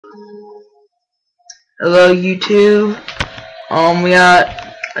Hello YouTube. We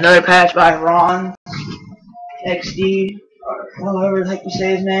got another patch by Ron XD, or however the heck you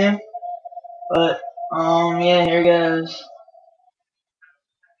say his name. But yeah, here goes.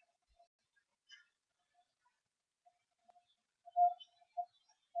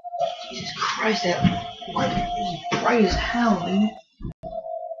 Jesus Christ, that light is bright as hell, dude.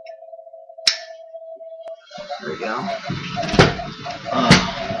 There we go.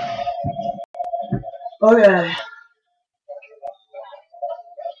 Okay.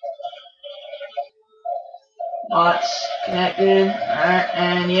 Bots connected. Alright,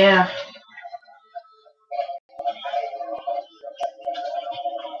 and yeah.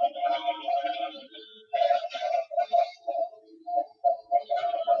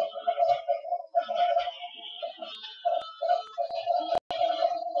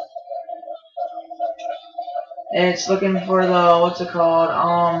 It's looking for the, what's it called,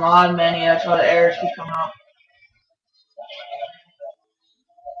 mod menu. That's why the errors keep coming up.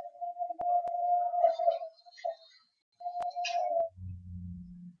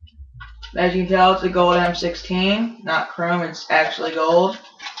 As you can tell, it's a gold M16, not chrome, it's actually gold.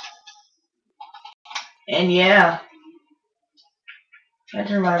 And yeah, I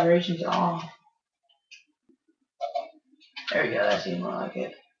turn vibrations off. There we go, that seems more like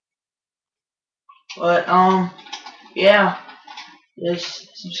it. But, yeah,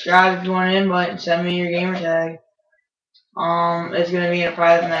 just subscribe if you want an invite and send me your gamer tag. It's gonna be in a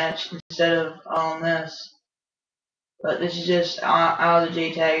private match instead of this. But this is just out of the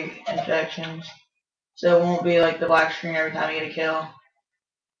JTAG infections, so it won't be like the black screen every time you get a kill.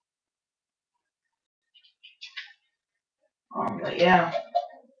 But yeah.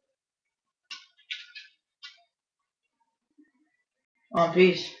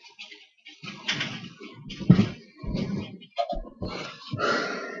 Peace.